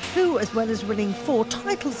Senna, who, as well as winning 4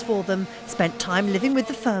 titles for them, spent time living with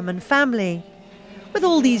the Furman family. With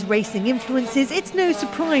all these racing influences, it's no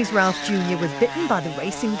surprise Ralph Jr. was bitten by the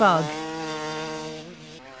racing bug.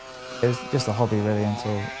 It was just a hobby really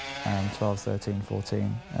until 12, 13,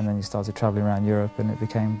 14, and then you started travelling around Europe and it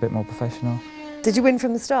became a bit more professional. Did you win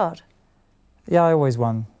from the start? Yeah, I always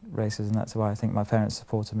won races, and that's why I think my parents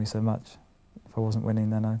supported me so much. If I wasn't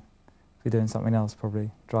winning, then I'd be doing something else,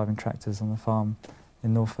 probably driving tractors on the farm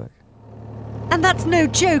in Norfolk. And that's no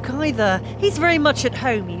joke either. He's very much at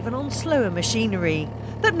home, even on slower machinery.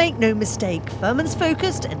 But make no mistake, Furman's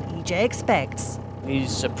focused and EJ expects.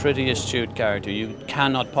 He's a pretty astute character. You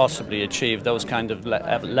cannot possibly achieve those kind of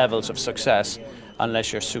levels of success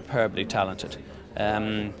unless you're superbly talented.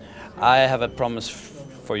 I have a promise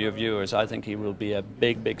for your viewers. I think he will be a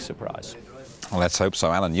big, big surprise. Well, let's hope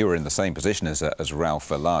so. Alan, you were in the same position as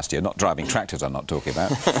Ralph last year. Not driving tractors, I'm not talking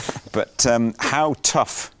about. But how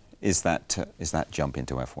tough is that jump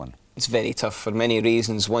into F1? It's very tough for many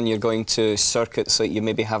reasons. One, you're going to circuits that you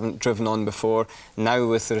maybe haven't driven on before. Now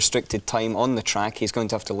with the restricted time on the track, he's going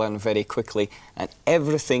to have to learn very quickly. And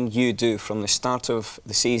everything you do from the start of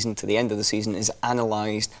the season to the end of the season is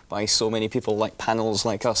analysed by so many people, like panels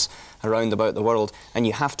like us around about the world. And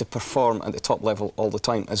you have to perform at the top level all the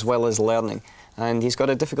time, as well as learning. and he's got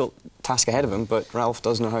a difficult task ahead of him, but Ralph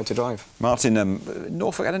does know how to drive. Martin,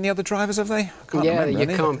 Norfolk had any other drivers, have they? Yeah, you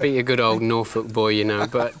can't beat a good old Norfolk boy, you know,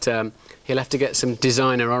 but he'll have to get some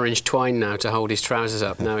designer orange twine now to hold his trousers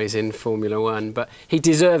up. Now he's in Formula One, but he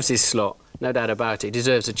deserves his slot, no doubt about it. He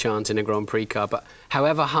deserves a chance in a Grand Prix car, but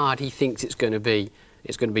however hard he thinks it's going to be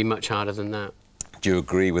much harder than that. Do you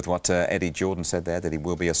agree with what Eddie Jordan said there, that he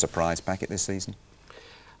will be a surprise packet this season?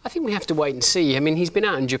 I think we have to wait and see. I mean, he's been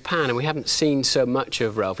out in Japan and we haven't seen so much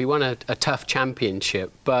of Ralph. He won a tough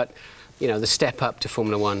championship, but, you know, the step up to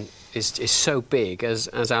Formula One is so big, as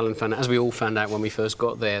Alan found out, as we all found out when we first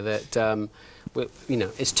got there, that, you know,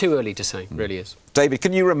 it's too early to say, really is. David,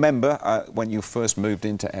 can you remember when you first moved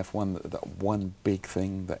into F1, that one big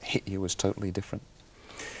thing that hit you was totally different?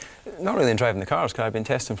 Not really in driving the cars, because I'd been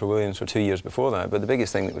testing for Williams for 2 years before that, but the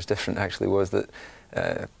biggest thing that was different actually was that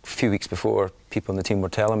a few weeks before, people in the team were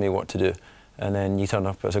telling me what to do, and then you turn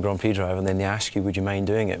up as a Grand Prix driver and then they ask you, would you mind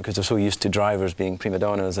doing it, because they're so used to drivers being prima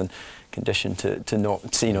donnas and conditioned to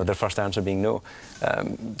not, you know, their first answer being no.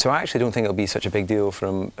 So I actually don't think it'll be such a big deal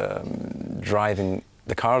from driving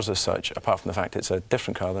the cars as such, apart from the fact it's a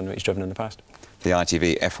different car than he's driven in the past. The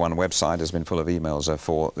ITV F1 website has been full of emails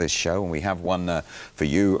for this show, and we have one for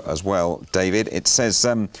you as well, David. It says,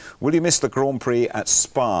 will you miss the Grand Prix at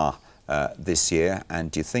Spa this year, and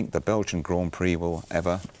do you think the Belgian Grand Prix will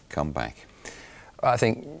ever come back? I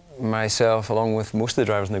think myself, along with most of the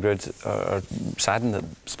drivers on the grid, are saddened that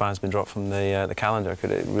Spa's been dropped from the calendar, because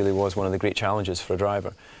it really was one of the great challenges for a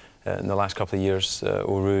driver. In the last couple of years,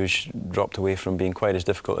 Eau Rouge dropped away from being quite as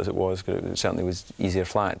difficult as it was, because it certainly was easier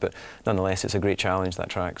flat, but nonetheless it's a great challenge, that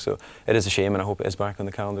track, so it is a shame, and I hope it is back on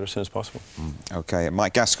the calendar as soon as possible. OK,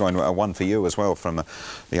 Mike Gascoigne, one for you as well from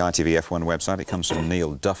the ITV F1 website. It comes from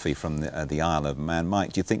Neil Duffy from the Isle of Man.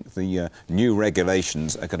 Mike, do you think the new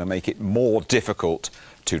regulations are going to make it more difficult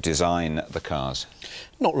to design the cars?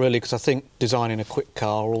 Not really, because I think designing a quick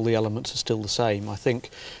car, all the elements are still the same. I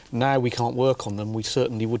think now we can't work on them. We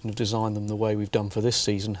certainly wouldn't have designed them the way we've done for this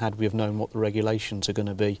season had we have known what the regulations are going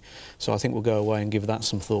to be. So I think we'll go away and give that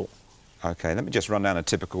some thought. OK, let me just run down a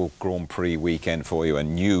typical Grand Prix weekend for you, a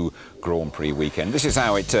new Grand Prix weekend. This is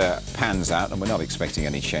how it pans out, and we're not expecting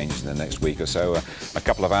any changes in the next week or so. A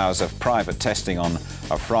couple of hours of private testing on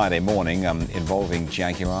a Friday morning involving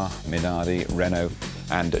Jaguar, Minardi, Renault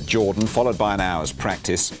and Jordan, followed by an hour's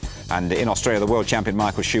practice. And in Australia, the world champion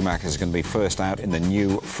Michael Schumacher is going to be first out in the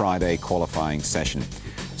new Friday qualifying session.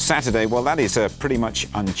 Saturday, well, that is pretty much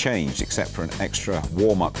unchanged, except for an extra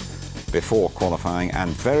warm-up before qualifying,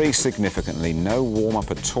 and very significantly, no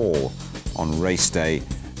warm-up at all on race day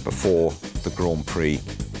before the Grand Prix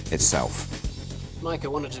itself. Mike, I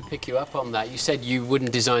wanted to pick you up on that. You said you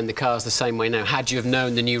wouldn't design the cars the same way now. Had you have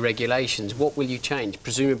known the new regulations, what will you change?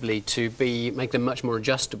 Presumably to make them much more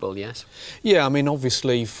adjustable, yes? Yeah, I mean,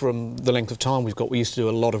 obviously, from the length of time we've got, we used to do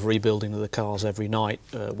a lot of rebuilding of the cars every night,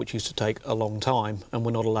 which used to take a long time, and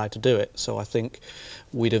we're not allowed to do it. So I think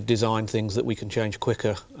we'd have designed things that we can change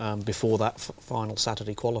quicker before that final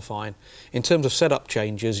Saturday qualifying. In terms of setup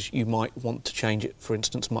changes, you might want to change it, for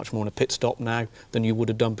instance, much more in a pit stop now than you would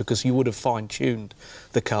have done, because you would have fine-tuned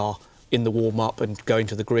the car in the warm-up and going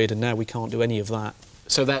to the grid, and now we can't do any of that.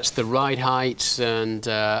 So that's the ride heights and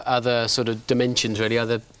other sort of dimensions, really,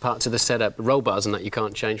 other parts of the setup, roll bars and that you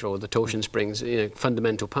can't change, or the torsion springs, you know,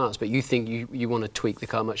 fundamental parts, but you think you want to tweak the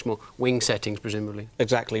car much more. Wing settings, presumably.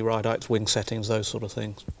 Exactly, ride heights, wing settings, those sort of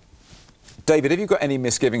things. David, have you got any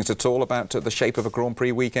misgivings at all about the shape of a Grand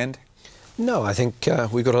Prix weekend? No, I think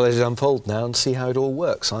we've got to let it unfold now and see how it all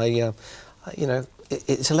works. You know,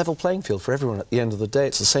 it's a level playing field for everyone at the end of the day.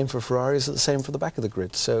 It's the same for Ferrari, it's the same for the back of the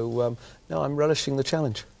grid. So, no, I'm relishing the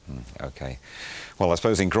challenge. OK. Well, I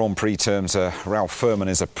suppose in Grand Prix terms, Ralph Furman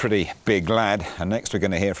is a pretty big lad. And next we're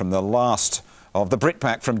going to hear from the last of the Brit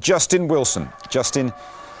Pack, from Justin Wilson. Justin,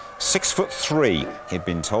 6'3". He'd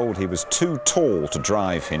been told he was too tall to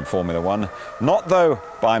drive in Formula One. Not, though,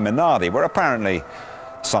 by Minardi, where apparently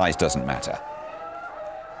size doesn't matter.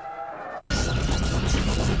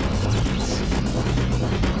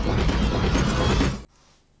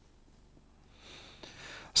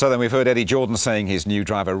 So then we've heard Eddie Jordan saying his new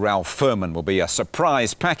driver Ralph Furman will be a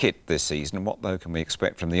surprise packet this season. What, though, can we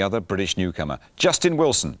expect from the other British newcomer, Justin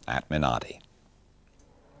Wilson at Minardi?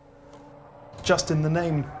 Justin, the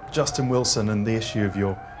name Justin Wilson and the issue of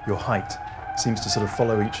your height seems to sort of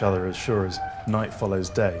follow each other as sure as night follows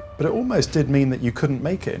day. But it almost did mean that you couldn't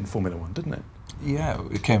make it in Formula One, didn't it? Yeah,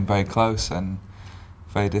 it came very close and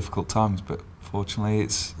very difficult times, but fortunately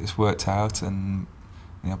it's worked out, and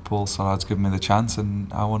you know, Paul Sollard's given me the chance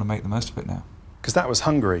and I want to make the most of it now. Because that was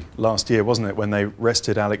Hungary last year, wasn't it, when they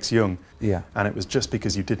rested Alex Young? Yeah. And it was just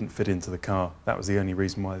because you didn't fit into the car. That was the only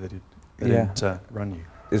reason why they didn't run you.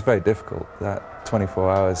 It's very difficult, that 24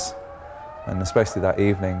 hours, and especially that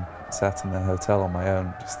evening, sat in the hotel on my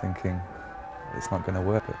own, just thinking, it's not going to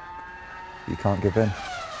work, but you can't give in.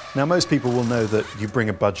 Now, most people will know that you bring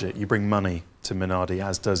a budget, you bring money to Minardi,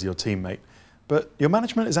 as does your teammate. But your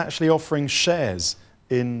management is actually offering shares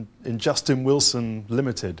in Justin Wilson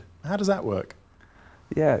Limited. How does that work?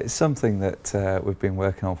 Yeah, it's something that we've been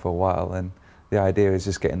working on for a while, and the idea is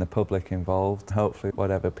just getting the public involved. Hopefully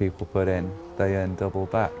whatever people put in, they earn double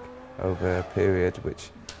back over a period, which,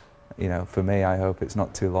 you know, for me, I hope it's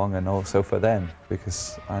not too long, and also for them,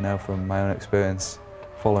 because I know from my own experience,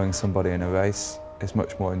 following somebody in a race is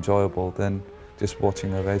much more enjoyable than just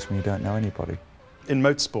watching a race when you don't know anybody. In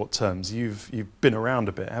motorsport terms, you've been around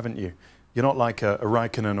a bit, haven't you? You're not like a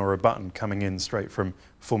Raikkonen or a Button coming in straight from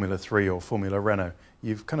Formula 3 or Formula Renault.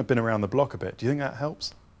 You've kind of been around the block a bit. Do you think that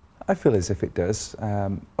helps? I feel as if it does.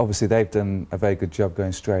 Obviously, they've done a very good job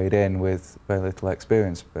going straight in with very little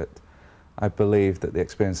experience, but I believe that the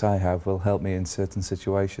experience I have will help me in certain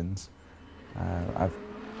situations. I've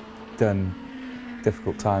done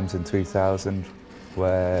difficult times in 2000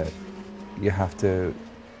 where you have to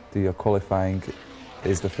do your qualifying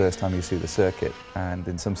is the first time you see the circuit, and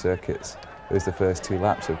in some circuits it was the first 2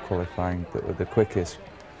 laps of qualifying that were the quickest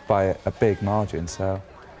by a big margin, so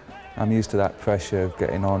I'm used to that pressure of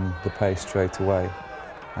getting on the pace straight away.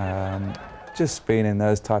 Just being in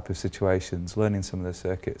those type of situations, learning some of the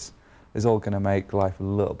circuits, is all going to make life a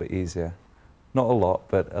little bit easier. Not a lot,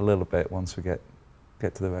 but a little bit once we get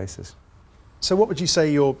to the races. So what would you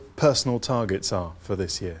say your personal targets are for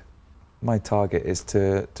this year? My target is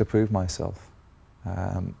to prove myself.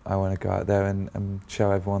 I want to go out there and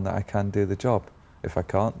show everyone that I can do the job. If I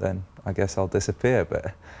can't, then I guess I'll disappear,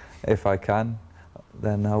 but if I can,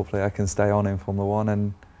 then hopefully I can stay on in Formula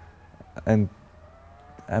 1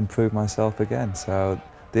 and prove myself again. So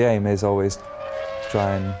the aim is always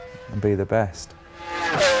try and be the best.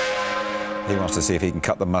 He wants to see if he can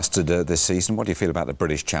cut the mustard this season. What do you feel about the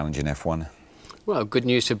British Challenge in F1? Well, good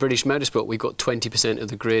news for British Motorsport. We've got 20% of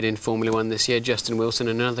the grid in Formula 1 this year. Justin Wilson,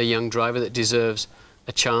 another young driver that deserves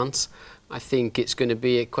a chance. I think it's going to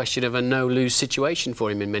be a question of a no-lose situation for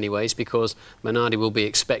him in many ways, because Minardi will be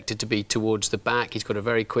expected to be towards the back. He's got a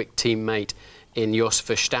very quick teammate in Jos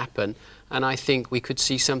Verstappen, and I think we could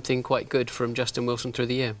see something quite good from Justin Wilson through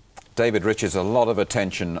the year. David Richards, a lot of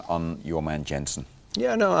attention on your man Jensen.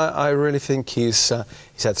 Yeah, no, I really think he's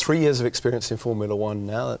had 3 years of experience in Formula 1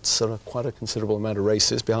 now. That's sort of quite a considerable amount of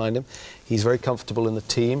races behind him. He's very comfortable in the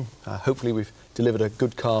team. Hopefully we've delivered a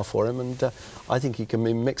good car for him, and I think he can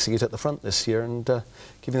be mixing it at the front this year and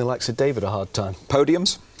giving the likes of David a hard time.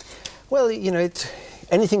 Podiums? Well, you know,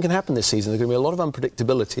 anything can happen this season. There's going to be a lot of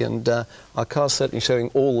unpredictability, and our car's certainly showing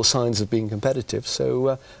all the signs of being competitive.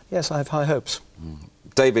 So, yes, I have high hopes.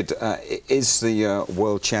 David, is the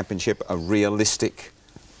World Championship a realistic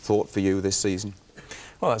thought for you this season?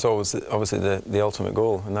 Well, that's always obviously the ultimate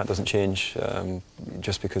goal, and that doesn't change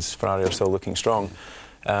just because Ferrari are still looking strong.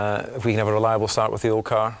 If we can have a reliable start with the old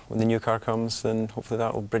car when the new car comes, then hopefully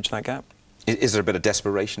that will bridge that gap. Is there a bit of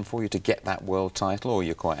desperation for you to get that world title, or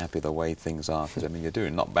you're quite happy the way things are? Because, I mean, you're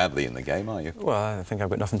doing not badly in the game, are you? Well, I think I've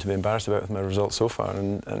got nothing to be embarrassed about with my results so far,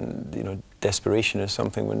 and you know, desperation is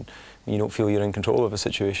something when you don't feel you're in control of a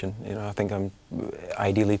situation. You know, I think I'm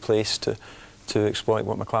ideally placed to exploit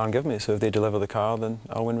what McLaren give me, so if they deliver the car, then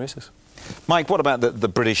I'll win races. Mike, what about the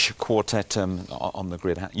British quartet on the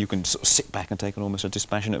grid? You can sort of sit back and take an almost a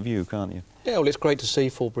dispassionate view, can't you? Yeah, well, it's great to see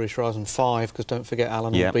 4 British riders and 5, because don't forget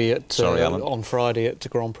Alan will be at on Friday at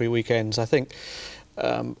Grand Prix weekends. I think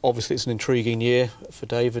obviously it's an intriguing year for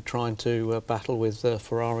David, trying to battle with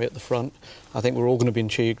Ferrari at the front. I think we're all going to be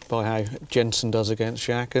intrigued by how Jensen does against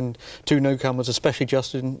Jacques, and 2 newcomers, especially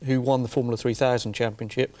Justin, who won the Formula 3000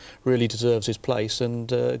 Championship, really deserves his place, and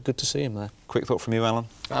good to see him there. Quick thought from you, Alan?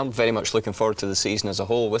 I'm very much looking forward to the season as a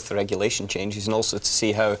whole with the regulation changes, and also to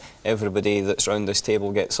see how everybody that's around this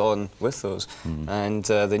table gets on with those. And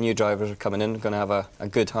the new drivers are coming in, going to have a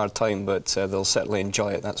good hard time, but they'll certainly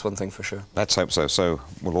enjoy it, that's one thing for sure. Let's hope so. So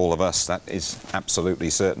will all of us, that is absolutely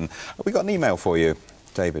certain. We got an email for you,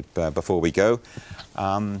 David, before we go.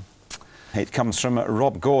 It comes from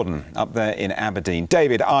Rob Gordon up there in Aberdeen.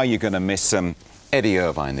 David, are you going to miss Eddie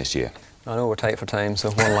Irvine this year? I know we're tight for time,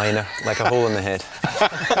 so one-liner, like a hole in the head.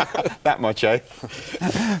 That much, eh?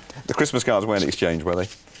 The Christmas cards weren't exchanged, were they?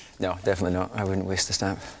 No, definitely not. I wouldn't waste the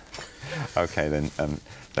stamp. OK, then.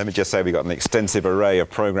 Let me just say we've got an extensive array of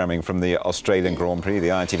programming from the Australian Grand Prix. The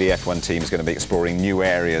ITV F1 team is going to be exploring new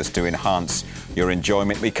areas to enhance your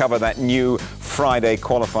enjoyment. We cover that new Friday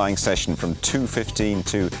qualifying session from 2:15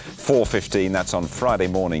 to 4:15. That's on Friday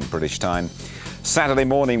morning, British time. Saturday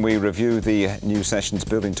morning, we review the new sessions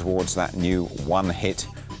building towards that new one-hit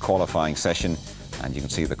qualifying session. And you can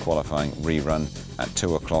see the qualifying rerun at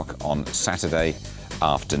 2 o'clock on Saturday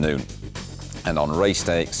afternoon. And on race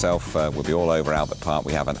day itself, we'll be all over Albert Park.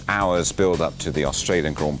 We have an hour's build-up to the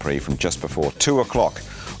Australian Grand Prix from just before 2 o'clock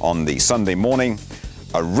on the Sunday morning.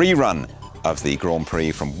 A rerun of the Grand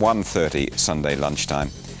Prix from 1:30 Sunday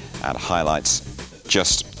lunchtime, and highlights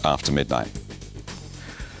just after midnight.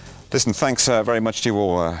 Listen, thanks very much to you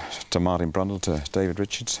all, to Martin Brundle, to David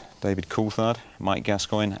Richards, David Coulthard, Mike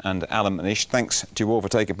Gascoigne and Alan Manish. Thanks to you all for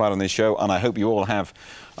taking part on this show, and I hope you all have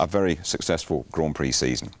a very successful Grand Prix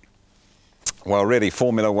season. Well, really,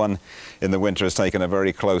 Formula One in the winter has taken a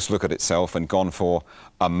very close look at itself and gone for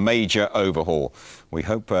a major overhaul. We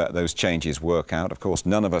hope those changes work out. Of course,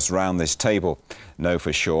 none of us round this table know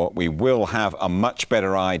for sure. We will have a much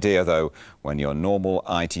better idea, though, when your normal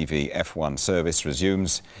ITV F1 service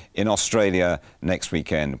resumes in Australia next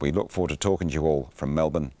weekend. We look forward to talking to you all from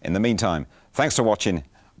Melbourne. In the meantime, thanks for watching.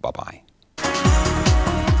 Bye-bye.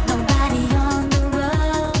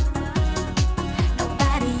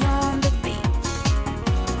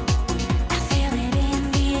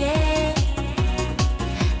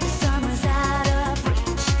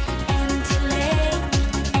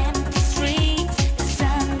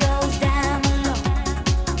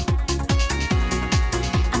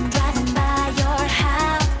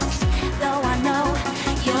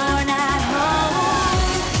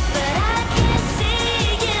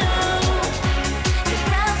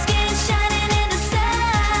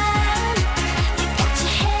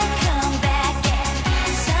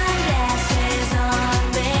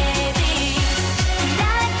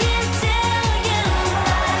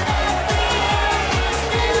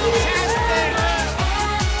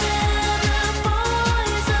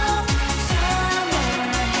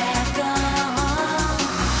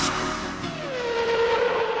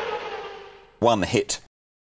 One hit